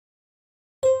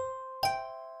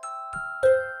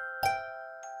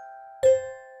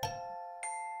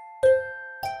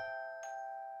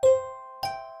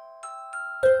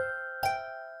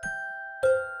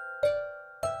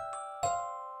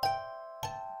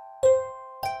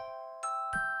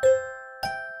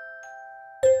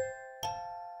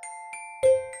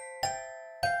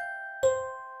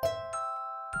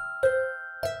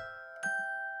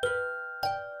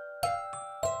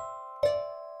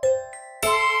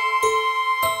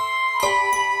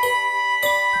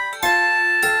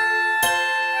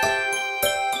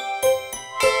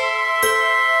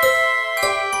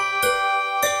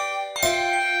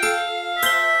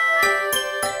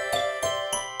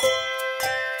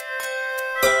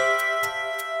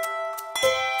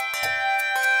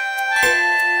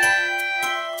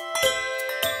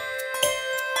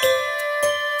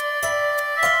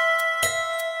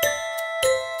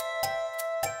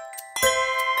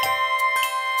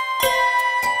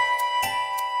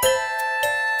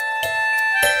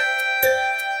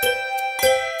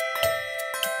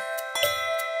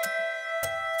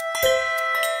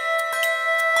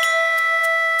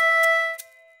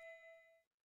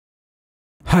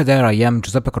Hi there, I am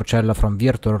Giuseppe Crocella from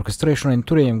Virtual Orchestration, and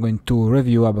today I'm going to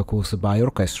review Abacus by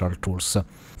Orchestral Tools.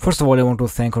 First of all, I want to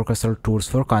thank Orchestral Tools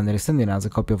for kindly sending us a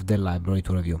copy of their library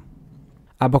to review.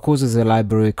 Abacus is a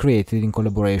library created in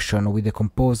collaboration with the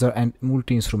composer and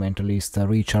multi-instrumentalist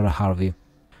Richard Harvey.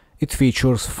 It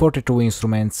features 42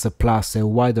 instruments plus a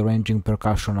wide-ranging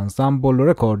percussion ensemble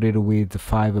recorded with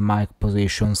 5 mic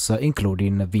positions,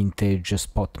 including vintage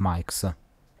spot mics.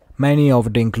 Many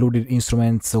of the included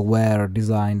instruments were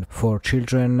designed for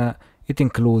children. It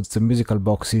includes musical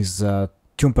boxes,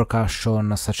 tune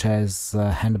percussion such as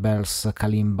handbells,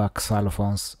 kalimba,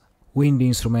 xylophones, wind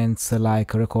instruments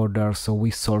like recorders,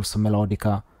 whistles,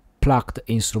 melodica, plucked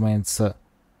instruments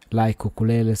like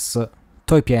ukuleles,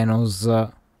 toy pianos,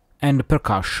 and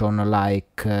percussion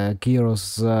like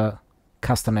gyros,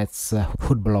 castanets,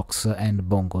 woodblocks, and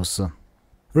bongos.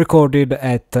 Recorded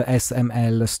at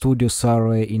SML Studio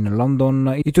Surrey in London,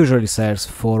 it usually sells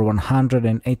for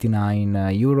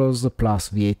 €189 plus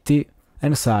VAT,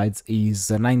 and size is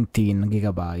 19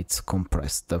 GB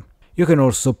compressed. You can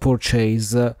also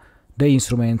purchase the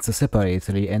instruments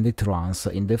separately, and it runs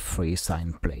in the free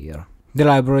sign player. The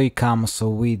library comes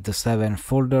with 7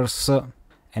 folders,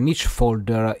 and each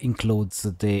folder includes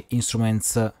the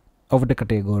instruments of the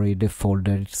category the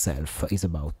folder itself is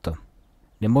about.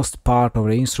 The most part of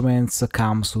the instruments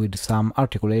comes with some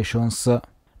articulations,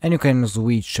 and you can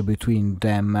switch between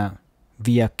them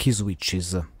via key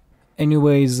switches.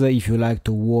 Anyways, if you like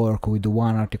to work with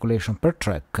one articulation per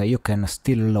track, you can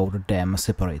still load them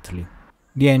separately.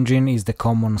 The engine is the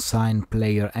common sign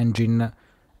player engine,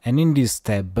 and in this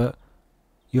tab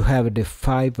you have the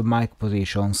 5 mic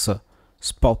positions: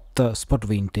 spot, spot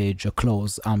vintage,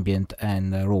 close, ambient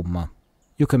and room.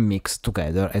 You can mix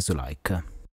together as you like.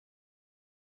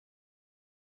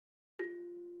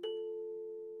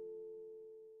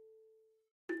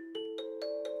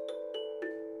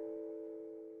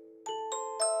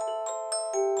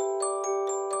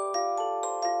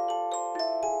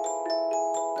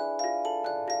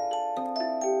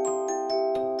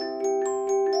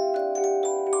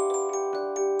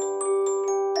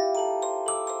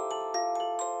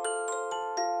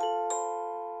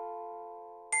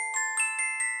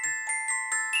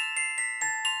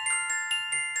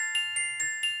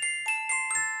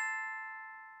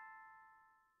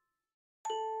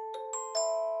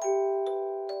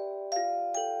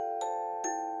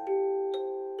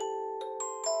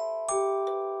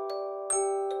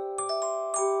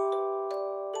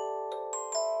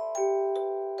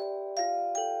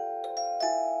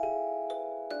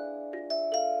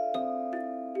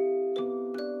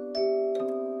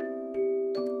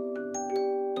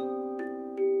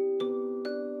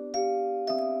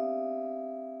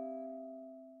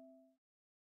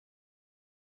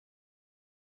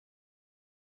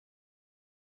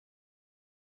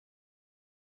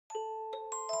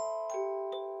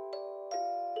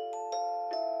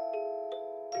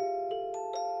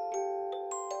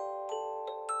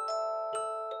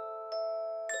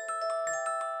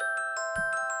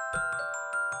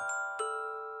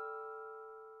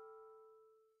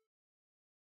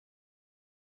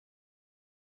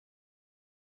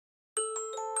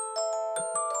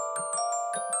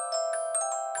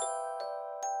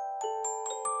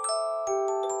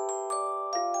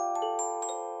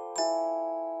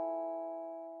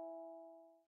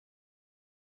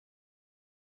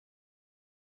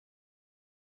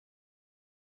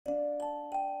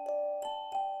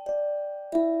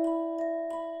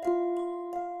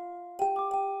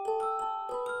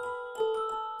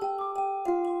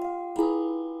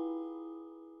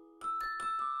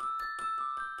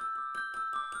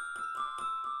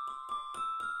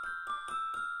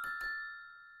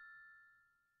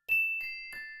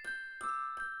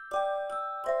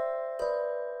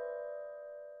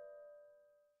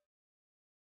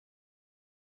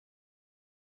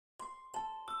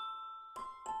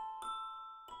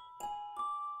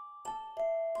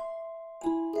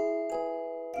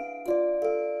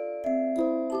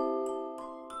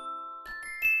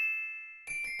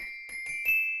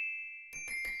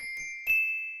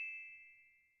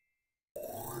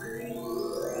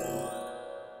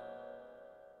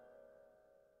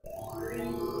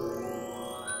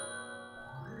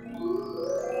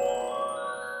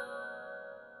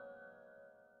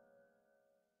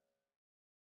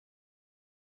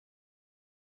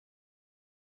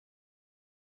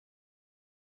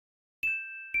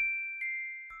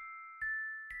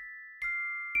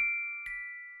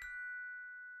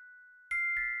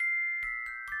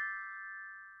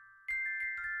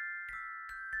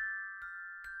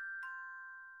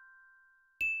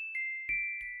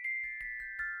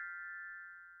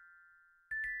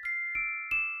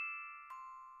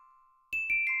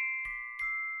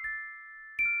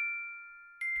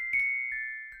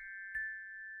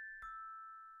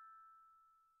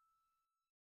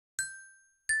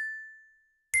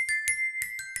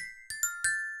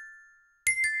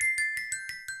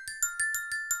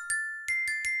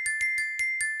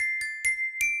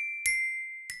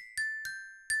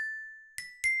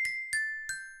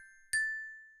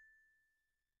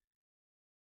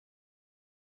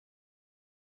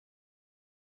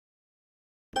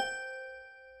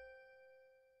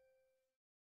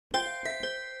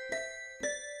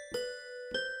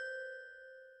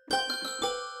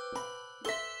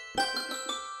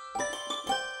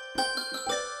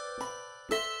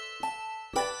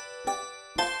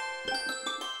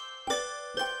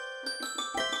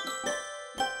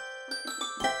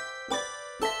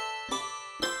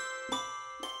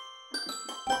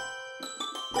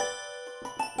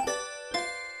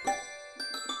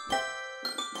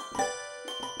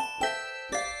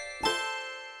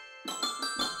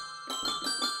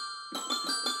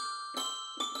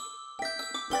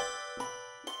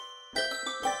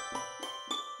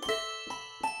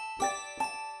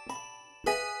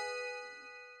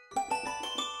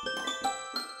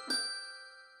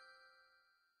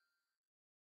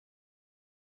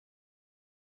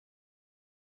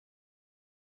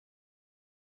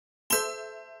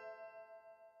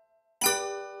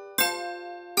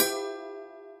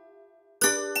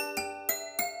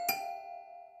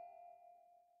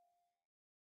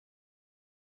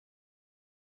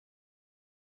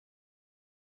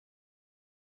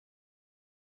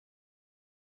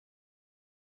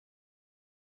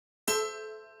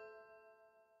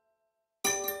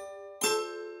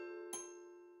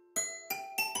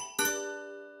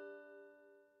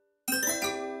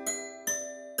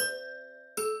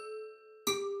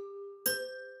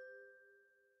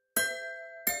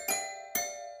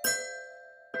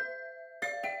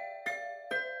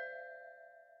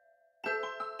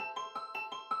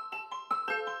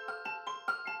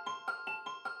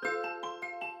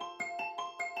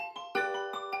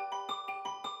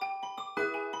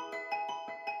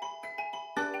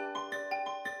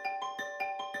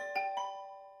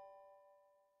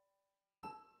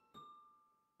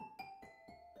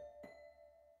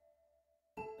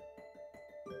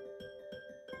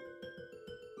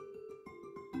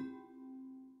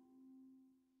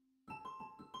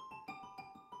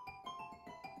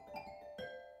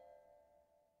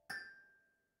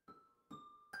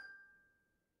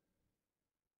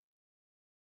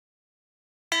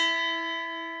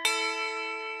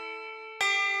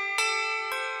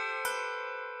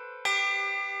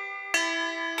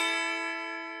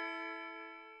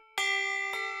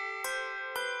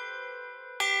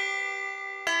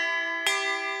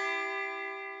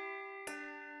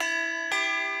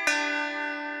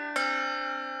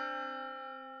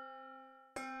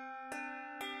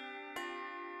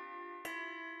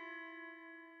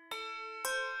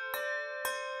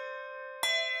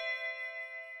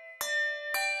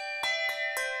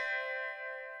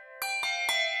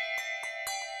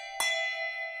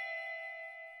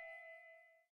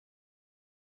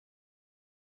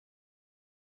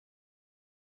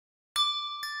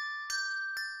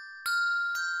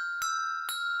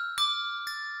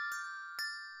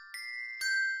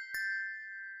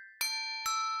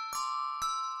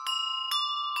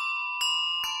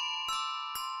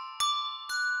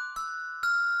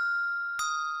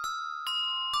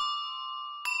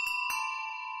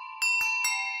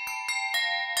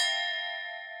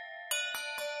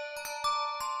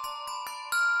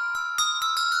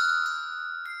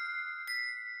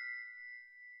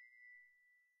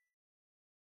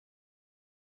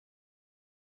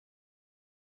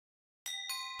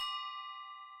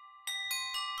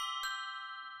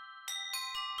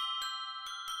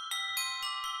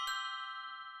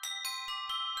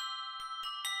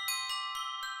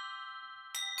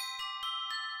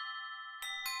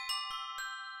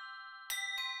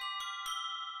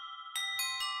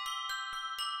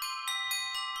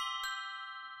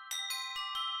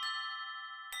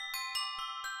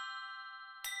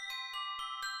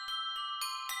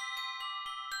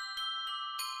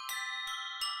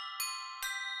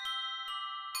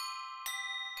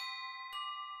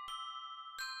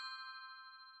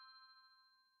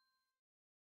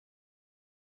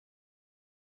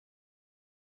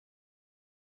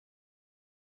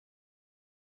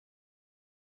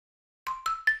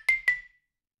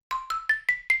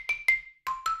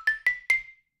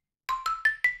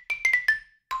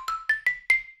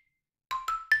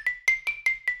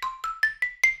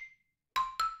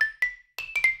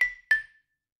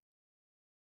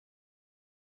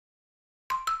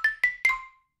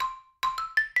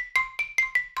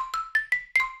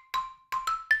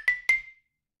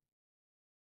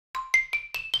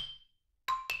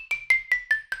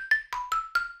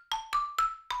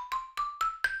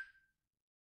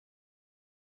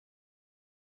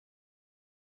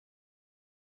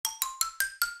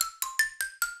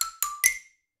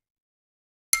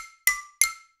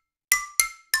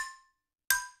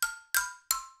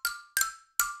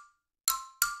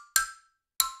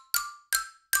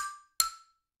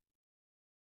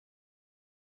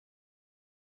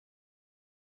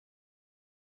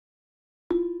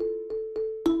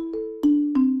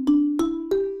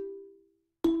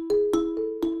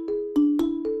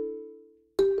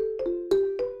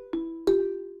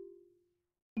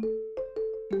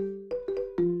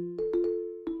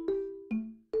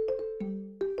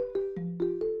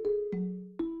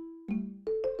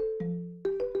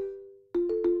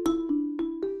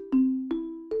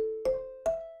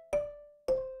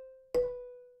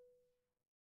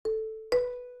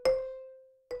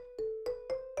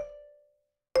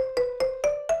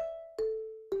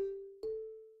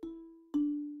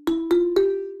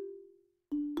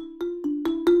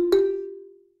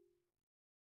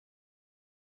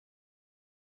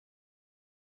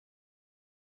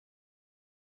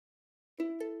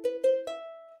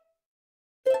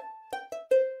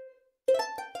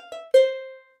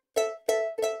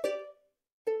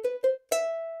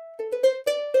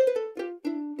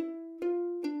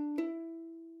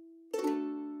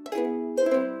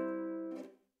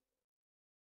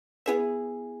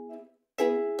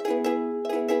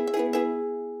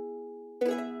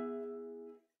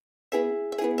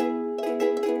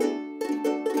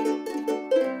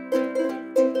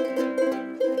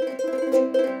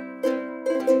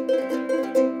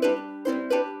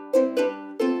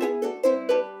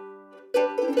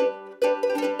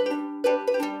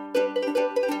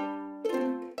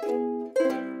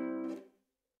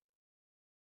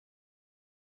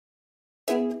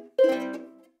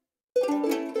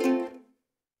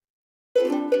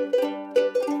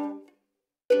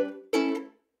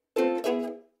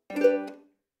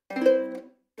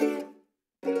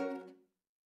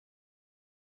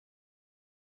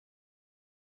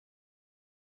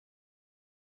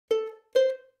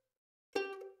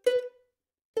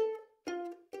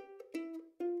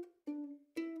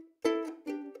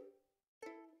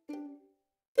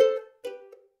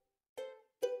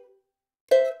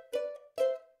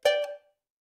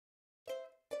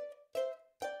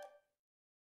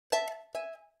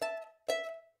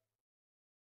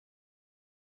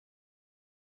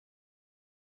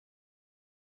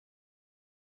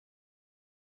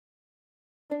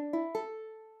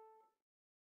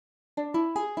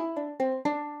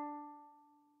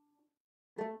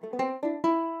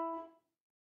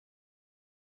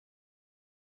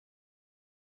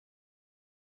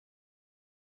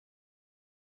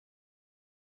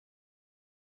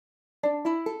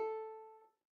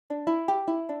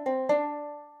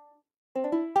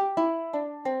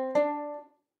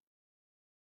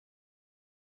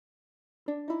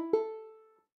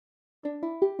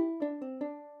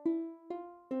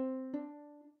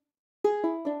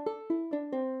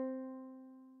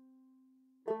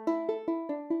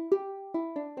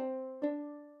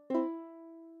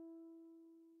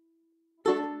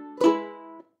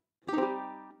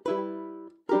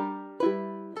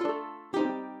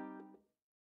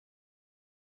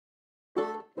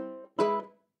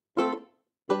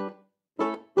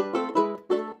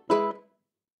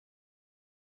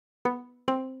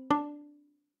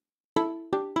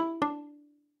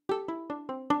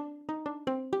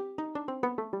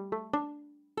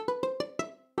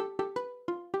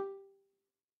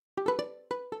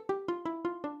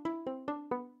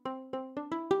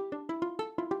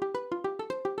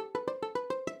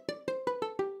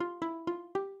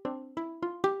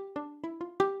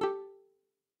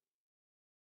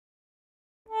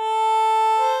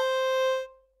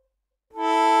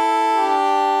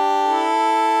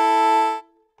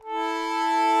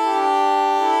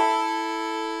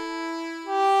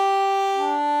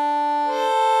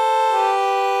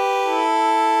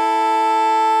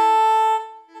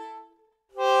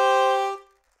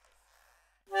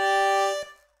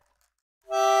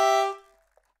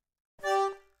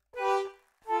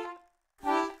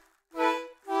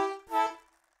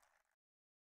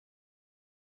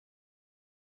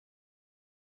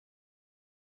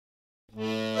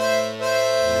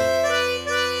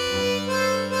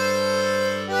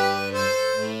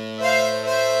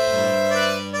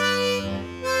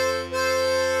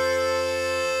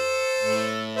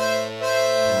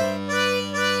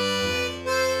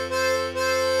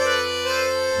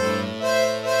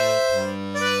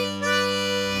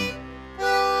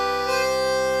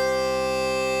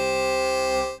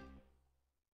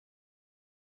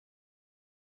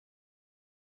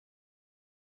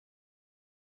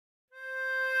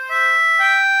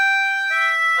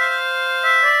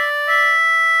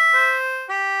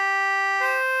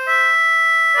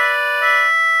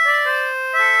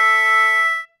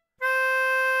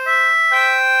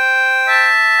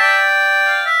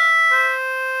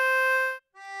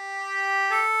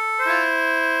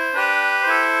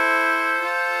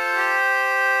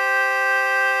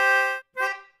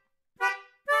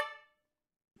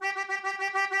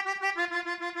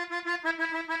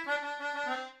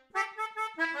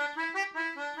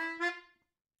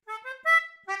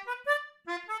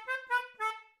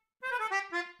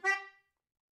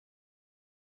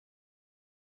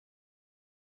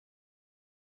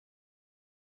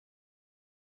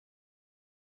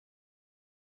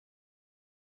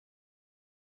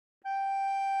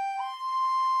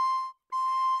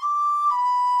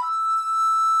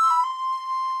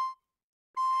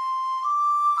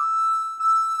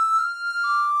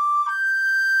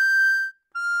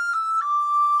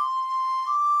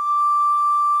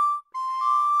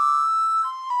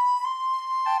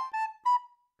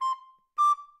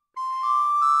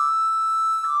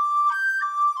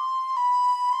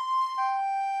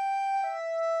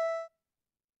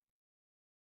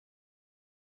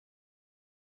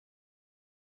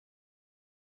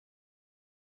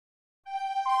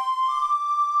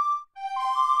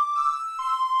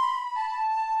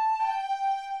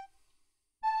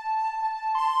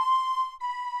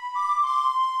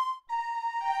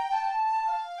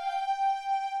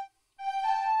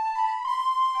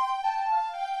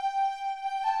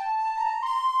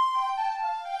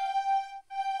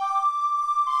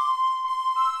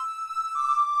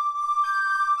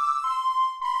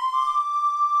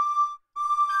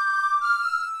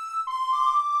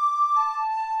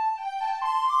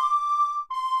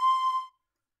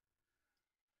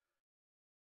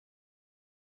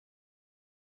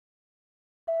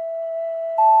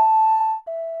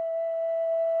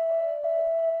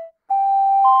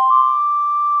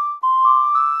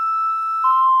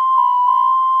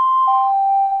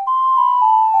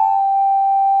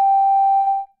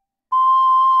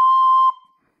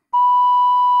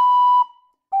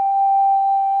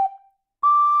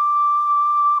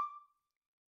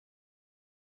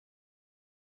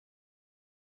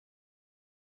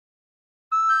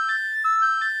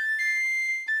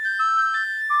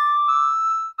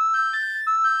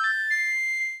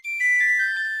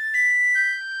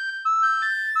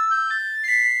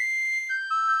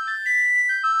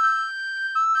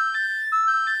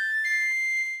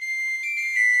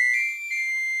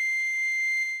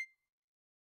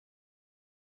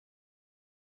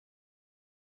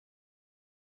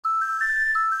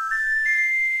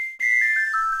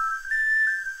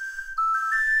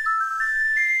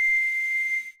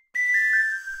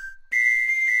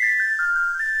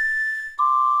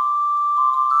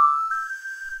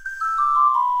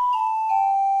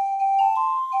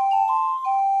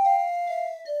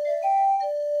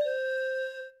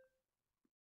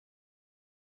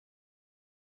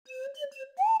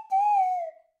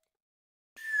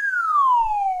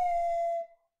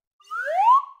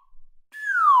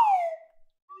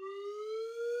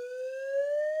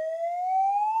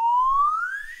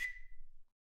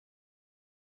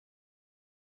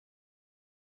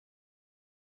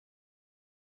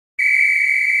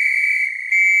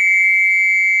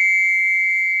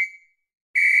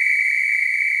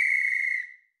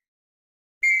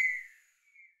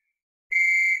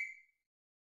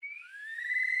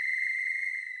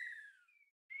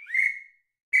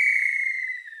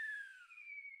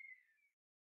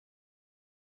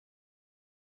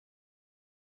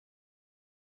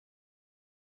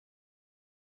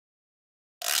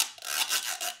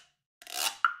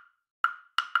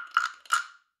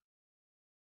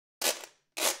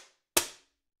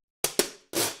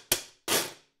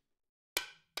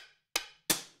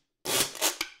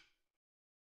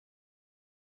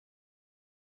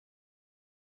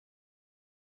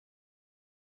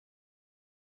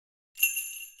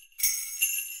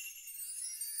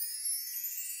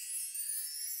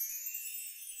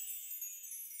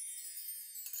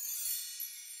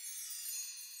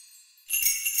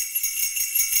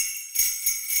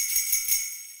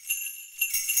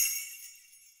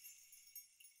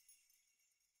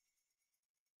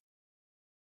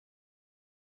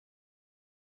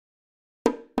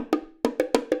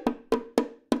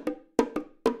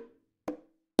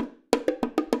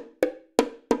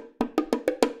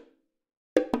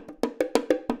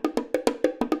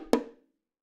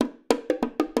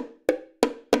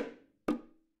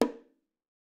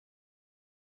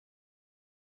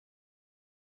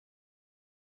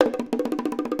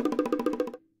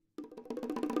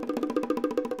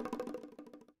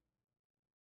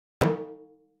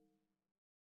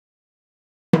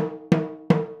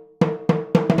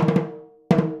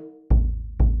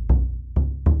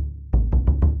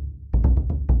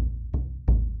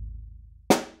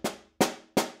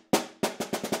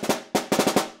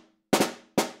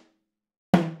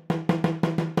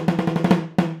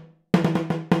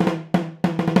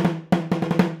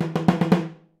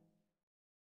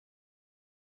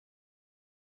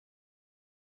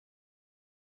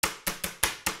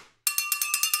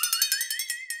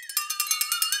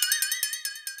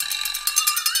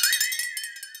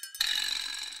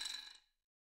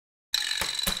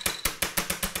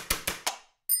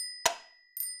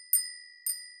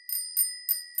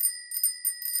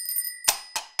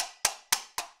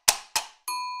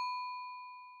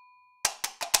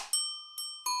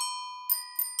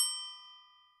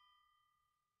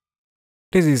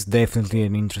 This is definitely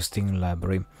an interesting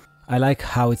library. I like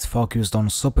how it's focused on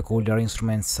so peculiar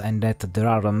instruments and that there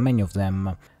are many of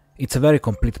them. It's a very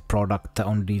complete product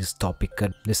on this topic.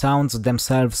 The sounds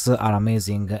themselves are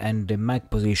amazing and the mic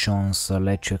positions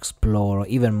let you explore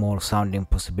even more sounding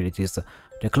possibilities.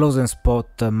 The close and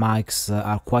spot mics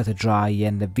are quite dry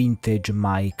and the vintage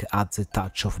mic adds a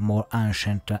touch of more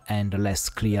ancient and less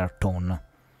clear tone.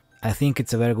 I think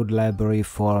it's a very good library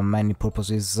for many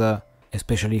purposes,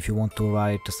 especially if you want to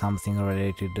write something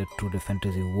related to the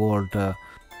fantasy world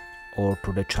or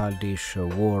to the childish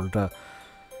world.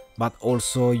 But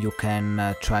also you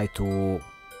can try to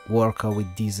work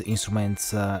with these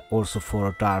instruments also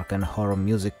for dark and horror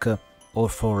music or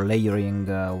for layering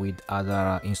with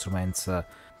other instruments,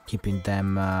 keeping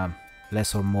them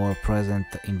less or more present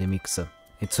in the mix.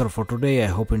 It's all for today. I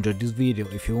hope you enjoyed this video.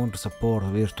 If you want to support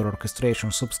virtual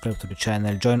orchestration, subscribe to the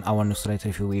channel, join our newsletter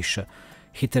if you wish,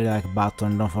 hit the like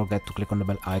button, don't forget to click on the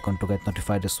bell icon to get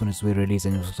notified as soon as we release a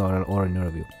new tutorial or a new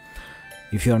review.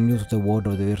 If you are new to the world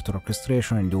of the virtual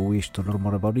orchestration and you wish to learn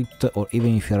more about it, or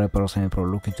even if you are a pro semi-pro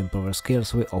looking to improve your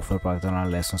skills, we offer private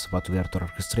online lessons about virtual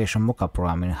orchestration, mockup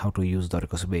programming, how to use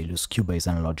Dorico Sibelius, Cubase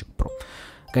and Logic Pro.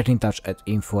 Get in touch at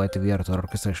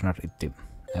info@virtualorchestration.it.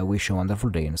 I wish you a wonderful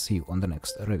day and see you on the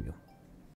next review.